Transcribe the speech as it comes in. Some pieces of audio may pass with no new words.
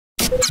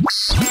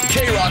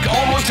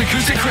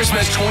Acoustic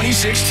Christmas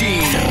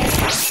 2016.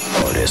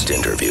 Honest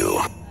interview.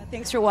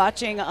 Thanks for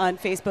watching on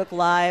Facebook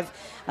Live.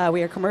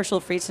 We are commercial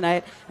free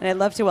tonight, and I'd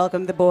love to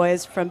welcome the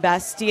boys from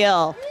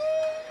Bastille.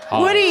 Hi.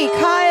 Woody,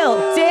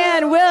 Kyle,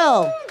 Dan,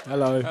 Will.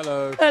 Hello.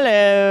 Hello.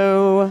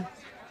 Hello.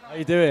 How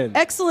you doing?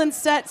 Excellent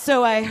set,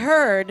 so I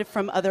heard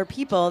from other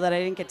people that I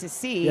didn't get to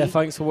see. Yeah,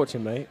 thanks for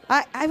watching, mate.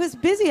 I was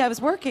busy. I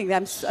was working.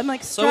 I'm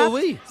like strapped. So are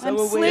we. I'm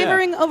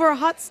slavering over a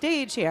hot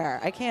stage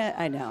here.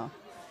 I know.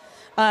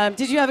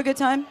 Did you have a good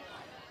time?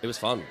 It was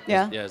fun.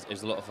 Yeah? It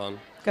was a lot of fun.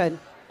 Good.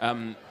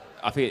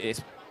 I think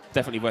it's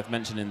definitely worth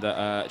mentioning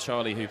that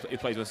Charlie, who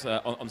plays with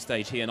us on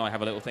stage, he and I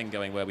have a little thing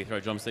going where we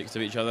throw drumsticks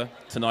to each other.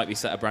 Tonight we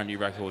set a brand new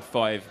record,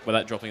 5,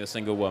 without dropping a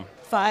single one.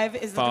 5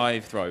 is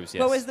 5 throws,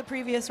 yes. What was the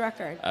previous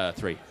record?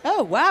 3.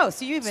 Oh, wow.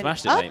 So you even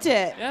Smashed it, upped mate.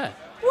 it. Yeah.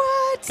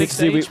 What? Big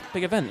stage,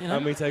 big event, you know.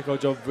 And we take our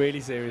job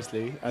really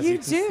seriously, as You you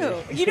can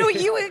do. see. You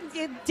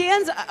know,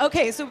 Dan's,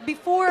 okay, so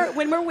before,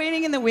 when we're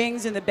waiting in the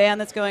wings in the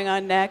band that's going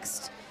on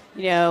next,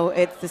 you know,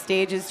 it's the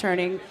stage is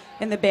turning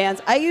in the bands.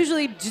 I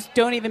usually just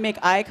don't even make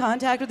eye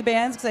contact with the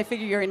bands because I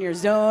figure you're in your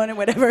zone and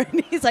whatever.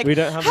 And he's like, We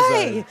don't have a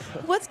hey,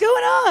 zone." what's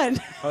going on?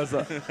 I was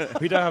like,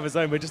 we don't have a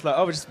zone. We're just like,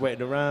 we're just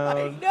waiting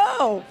around.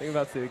 No. Think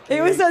about the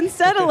It was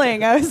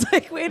unsettling. I was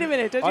like, wait a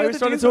minute. Don't you I have was to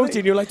trying do to talk to you, something?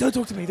 and you're like, don't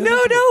talk to me. Don't No,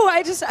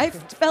 talk to me. I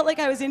felt like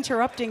I was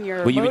interrupting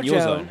your Were you mojo. in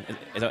your zone?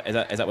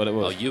 Is that what it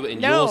was? Oh, you were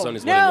in No, your zone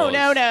is what it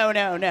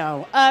was.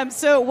 no.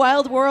 So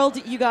Wild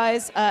World, you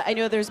guys, I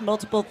know there's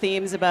multiple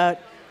themes about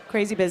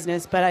crazy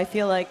business, but I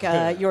feel like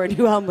your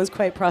new album was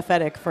quite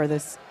prophetic for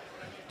this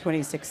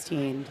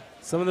 2016.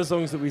 Some of the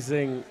songs that we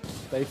sing,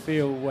 they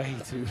feel way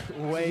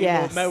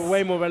Yes.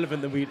 way more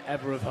relevant than we'd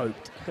ever have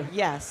hoped.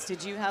 Yes.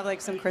 Did you have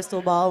like some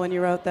crystal ball when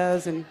you wrote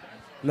those? And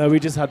No, we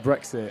just had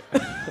Brexit.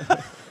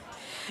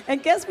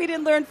 guess we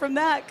didn't learn from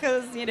that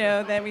because, you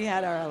know, then we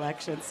had our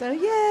election. So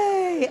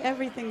yay,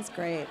 everything's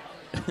great.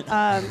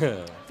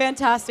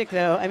 Fantastic,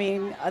 though. I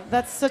mean,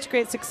 that's such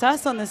great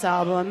success on this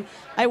album.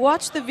 I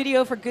watched the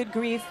video for Good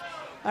Grief.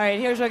 All right,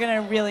 here's where I'm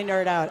going to really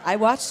nerd out. I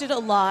watched it a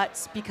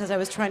lot because I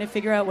was trying to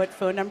figure out what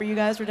phone number you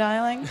guys were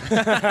dialing.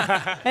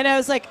 And I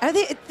was like,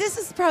 this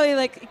is probably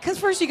like, because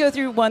first you go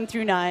through 1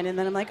 through 9, and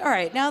then I'm like, all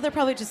right, now they're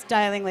probably just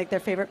dialing like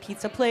their favorite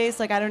pizza place.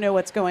 Like, I don't know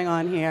what's going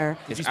on here.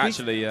 It's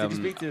actually a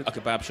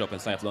kebab shop in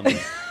South London.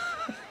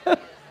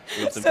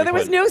 So there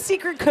was no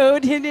secret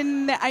code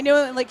hidden. I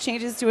know it like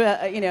changes to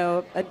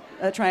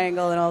a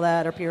triangle and all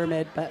that, or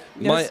pyramid, but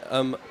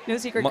no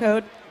secret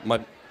code.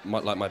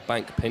 My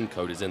bank PIN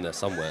code is in there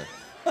somewhere.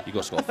 You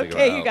guys got to figure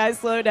it out. Okay, you guys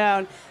slow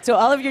down. So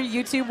all of your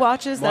YouTube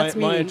watches, that's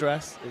me. My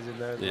address is in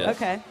there. Yeah.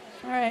 Okay.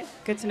 All right.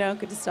 Good to know.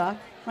 Good to stalk.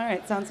 All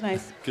right. Sounds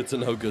nice. Good to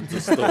know, good to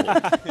store.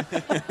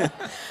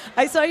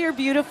 I saw your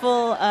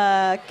beautiful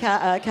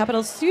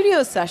Capitol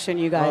Studio session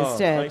you guys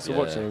did. Thanks for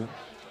watching.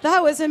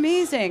 That was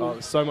amazing. Oh, it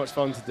was so much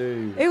fun to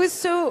do. It was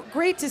so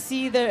great to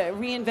see the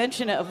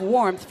reinvention of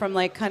Warmth from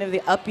like kind of the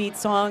upbeat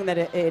song that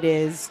it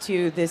is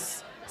to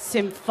this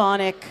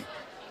symphonic.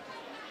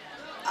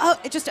 Oh,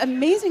 it's just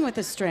amazing with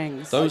the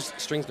strings. Those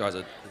strings guys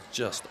are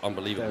just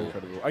unbelievable. They're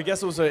incredible. I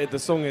guess also the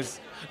song is,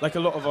 like a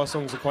lot of our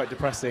songs are quite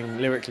depressing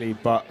lyrically,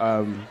 but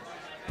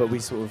we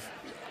sort of,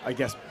 I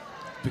guess,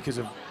 because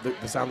of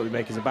the sound that we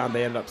make as a band,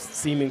 they end up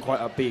seeming quite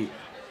upbeat.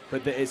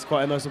 But it's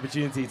quite a nice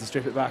opportunity to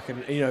strip it back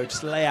and, you know,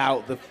 just lay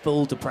out the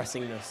full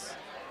depressingness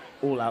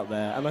all out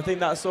there. And I think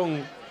that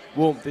song,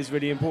 Warmth, is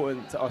really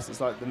important to us. It's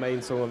like the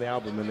main song on the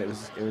album, and it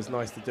was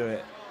nice to do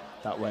it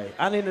that way.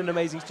 And in an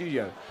amazing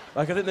studio.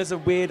 Like, I think there's a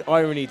weird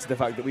irony to the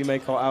fact that we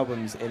make our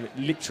albums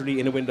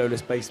literally in a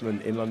windowless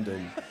basement in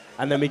London.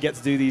 And then we get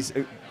to do these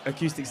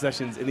acoustic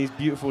sessions in these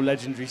beautiful,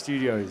 legendary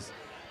studios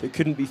that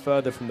couldn't be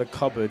further from the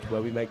cupboard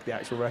where we make the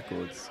actual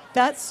records.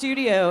 That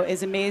studio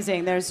is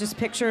amazing. There's just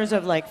pictures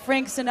of like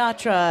Frank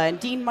Sinatra and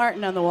Dean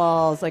Martin on the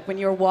walls. Like when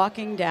you're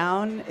walking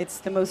down, it's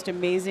the most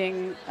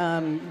amazing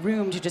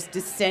room to just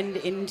descend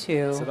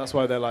into. So that's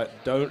why they're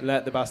like, don't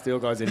let the Bastille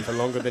guys in for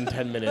longer than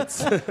 10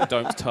 minutes.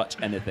 Don't touch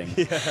anything.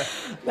 Yeah.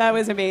 That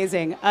was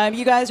amazing.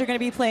 You guys are going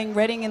to be playing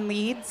Reading and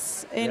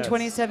Leeds in Yes.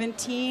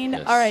 2017.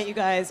 Yes. All right, you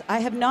guys. I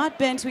have not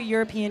been to a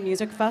European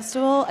music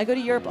festival. I go to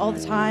Europe all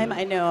the time.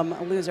 I know I'm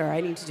a loser. I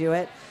need to do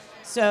it.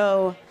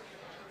 So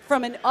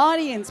from an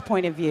audience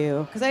point of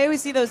view, because I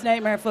always see those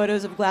nightmare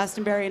photos of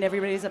Glastonbury and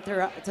everybody's up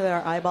there to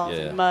their eyeballs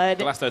in mud.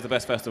 Glasgow's the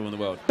best festival in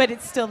the world. But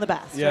it's still the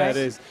best, Yeah, right? it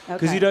is.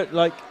 Because Okay. you don't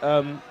like,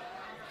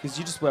 because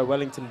you just wear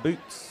Wellington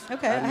boots.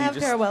 Okay, and I you have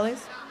just, pair of wellies.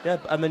 Yeah,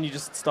 and then you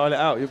just style it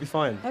out. You'll be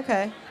fine.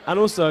 Okay. And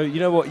also, you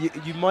know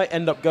what? You might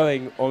end up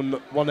going on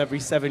one every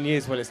 7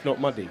 years when it's not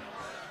muddy.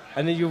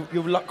 And then you'll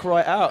luck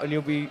right out and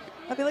you'll be...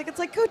 I'll be like, it's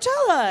like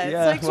Coachella. It's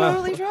Yeah, like well,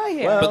 totally dry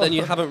here. well. But then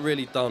you haven't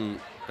really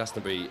done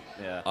Glastonbury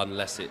Yeah.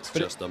 unless it's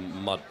But just a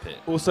mud pit.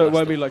 Also, it That's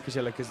won't the- be like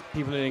Coachella because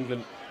people in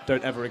England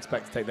don't ever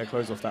expect to take their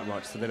clothes off that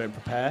much, so they don't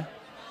prepare.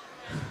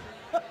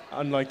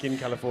 Unlike in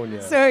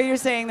California. So you're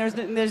saying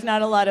there's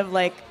not a lot of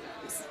like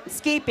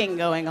escaping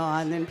going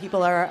on, and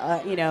people are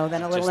then a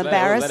little Just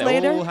embarrassed let it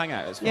later. all hang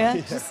out. It's fine. Yeah,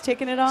 just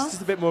taking it It's off.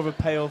 just a bit more of a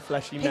pale,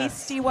 fleshy mess.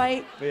 Pasty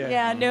white. But yeah.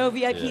 Yeah, no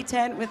VIP Yeah.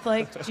 tent with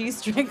like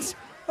G-strings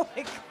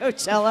Like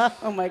Coachella.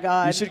 Oh my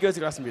God. You should go to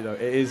Glastonbury though.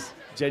 It is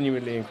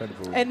genuinely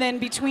incredible. And then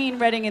between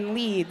Reading and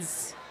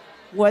Leeds,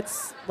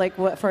 what's like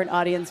what for an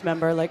audience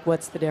member? Like,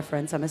 what's the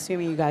difference? I'm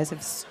assuming you guys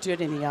have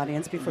stood in the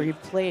audience before you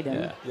played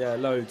in. Yeah,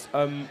 loads.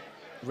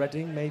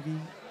 Reading maybe.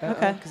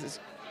 Okay. Because it's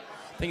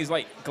Thing is,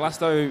 like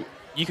Glasgow,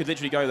 you could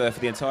literally go there for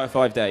the entire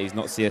 5 days,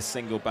 not see a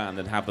single band,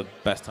 and have the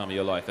best time of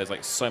your life. There's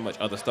like so much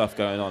other stuff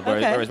going on.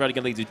 Whereas Reading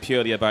and Leeds is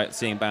purely about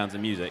seeing bands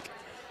and music.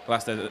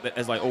 Glasgow,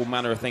 there's like all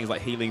manner of things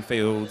like healing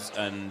fields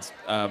and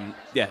and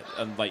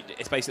like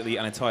it's basically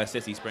an entire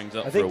city springs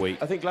up for a week.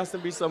 I think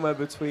Glastonbury's somewhere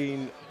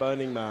between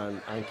Burning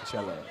Man and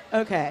Coachella.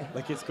 Okay.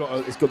 Like it's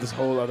got this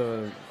whole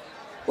other.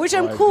 Which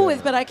I'm vibe cool there.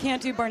 with, but I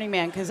can't do Burning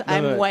Man because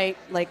I'm white,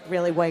 like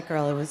really white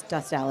girl who has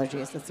dust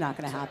allergies. That's not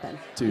going to happen.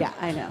 Dude. Yeah,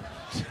 I know.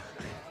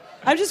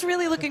 I'm just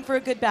really looking for a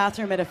good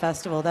bathroom at a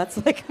festival.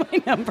 That's like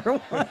my number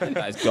one.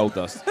 That is gold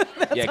dust.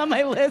 That's on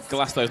my list.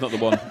 Glasgow's not the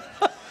one.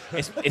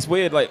 It's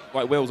weird, like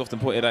Will's often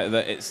pointed out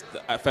that it's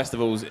at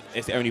festivals,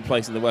 it's the only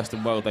place in the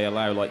Western world they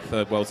allow like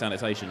third world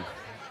sanitation.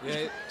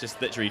 Yeah,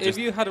 Just literally if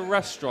you had a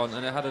restaurant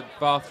and it had a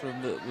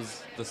bathroom that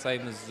was the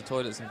same as the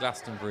toilets in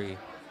Glastonbury,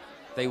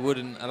 they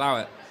wouldn't allow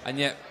it. And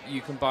yet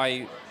you can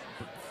buy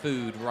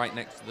food right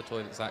next to the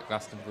toilets at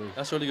Glastonbury.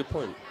 That's a really good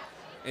point.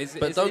 It's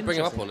Don't bring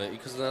him up interesting. on it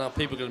because then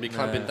people are going to be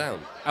clamping down.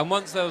 And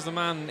once there was a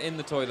man in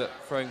the toilet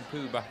throwing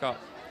poo back up.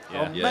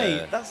 Yeah. Oh, Yeah.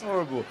 mate, that's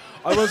horrible.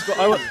 I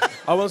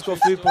once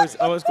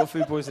got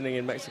food poisoning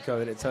in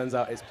Mexico, and it turns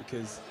out it's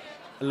because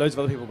loads of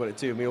other people got it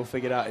too, and we all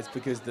figured out it's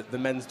because the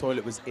men's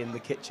toilet was in the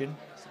kitchen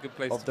It's a good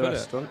place of to the put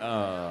restaurant.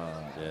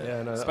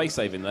 Yeah. No, Space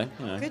saving though.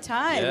 You know. Good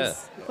times.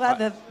 Yeah.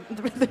 Glad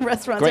the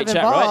restaurants Great have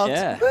chat, right? evolved.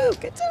 Yeah. Woo,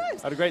 good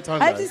times. I had a great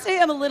time. I have to guys. say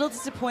I'm a little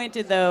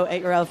disappointed though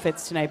at your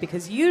outfits tonight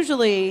because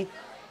usually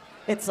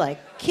it's like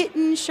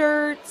kitten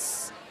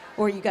shirts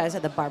or you guys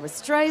have the Barbara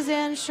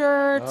Streisand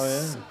shirts. Oh,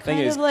 yeah. Kind Thing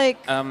of is, like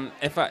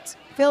in fact,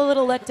 feel a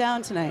little let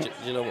down tonight.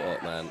 Do you know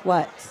what, man?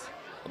 What?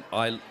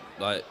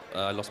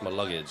 I lost my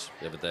luggage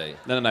the other day.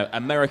 no.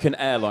 American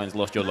Airlines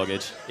lost your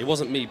luggage. It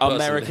wasn't me personally.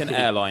 American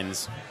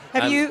Airlines.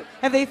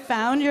 Have they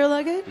found your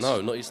luggage? No,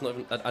 it's not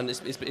even. And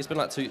it's been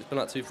like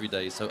 2-3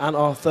 days. So And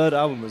our third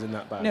album was in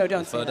that bag. No,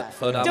 don't the say third, that.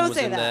 third album Don't was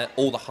say in that. there.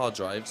 All the hard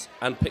drives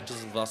and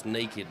pictures of us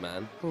naked,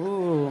 man.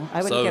 Ooh,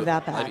 I wouldn't So give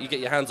that back. if you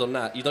get your hands on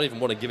that, you don't even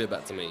want to give it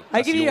back to me. I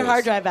That's give you your yours.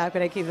 hard drive back,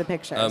 but I keep the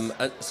pictures. And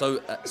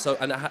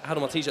I had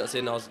all my t-shirts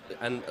in. I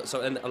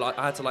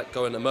had to like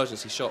go in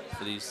emergency shop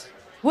for these.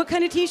 What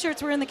kind of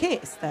T-shirts were in the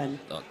case then?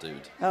 Oh,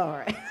 dude, Oh, all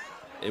right.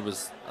 it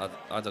was.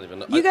 I don't even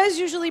know. You guys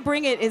usually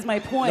bring it, is my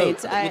No,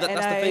 point. well,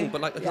 that's the thing.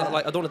 But yeah.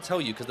 I don't want to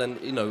tell you because then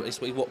it's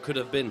what could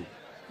have been.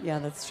 Yeah,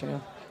 that's true.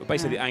 We're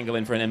basically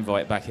angling for an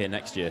invite back here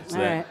next year, so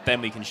All right.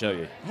 then we can show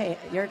you. Hey,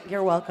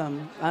 you're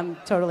welcome. I'm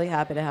totally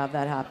happy to have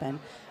that happen.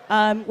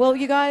 Well,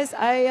 you guys,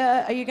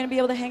 are you going to be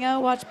able to hang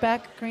out, watch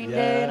back Green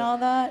Day and all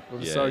that?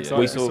 I'm Yeah, so yeah. excited.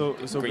 We saw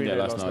We saw Green Day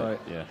last night.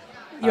 Yeah.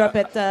 You were up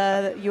at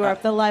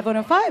the Live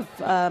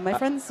 105, my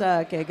friend's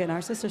gig in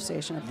our sister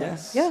station up there.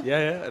 Yes. Yeah.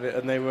 Yeah.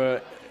 And they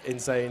were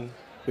insane.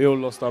 We all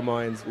lost our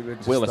minds. We were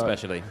just Will like-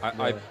 especially.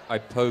 I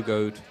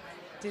pogoed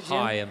Did you?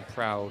 high and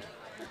proud.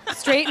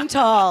 Straight and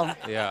tall.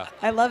 Yeah.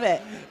 I love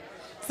it.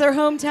 It's their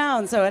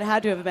hometown, so it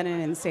had to have been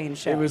an insane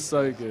show. It was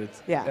so good.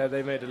 Yeah.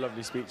 They made a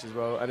lovely speech as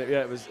well, and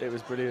it was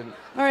brilliant.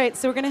 All right,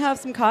 so we're going to have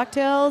some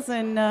cocktails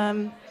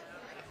and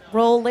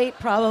roll late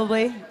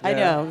probably. I Yeah.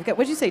 know.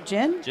 What'd you say,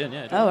 gin? Gin,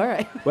 yeah. Oh, all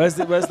right. Where's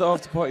the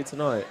after party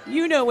tonight?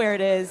 You know where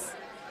it is.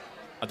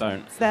 I don't.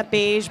 It's that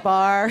beige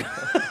bar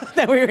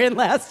that we were in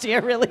last year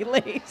really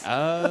late.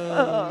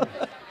 Oh.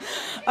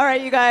 All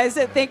right, you guys,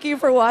 thank you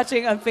for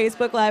watching on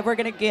Facebook Live. We're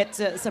going to get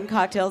some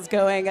cocktails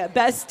going.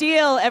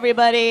 Bastille,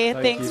 everybody.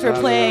 Thank Thanks you for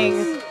for playing.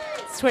 having us.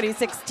 It's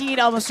 2016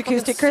 Almost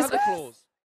Acoustic Santa Christmas. Claus.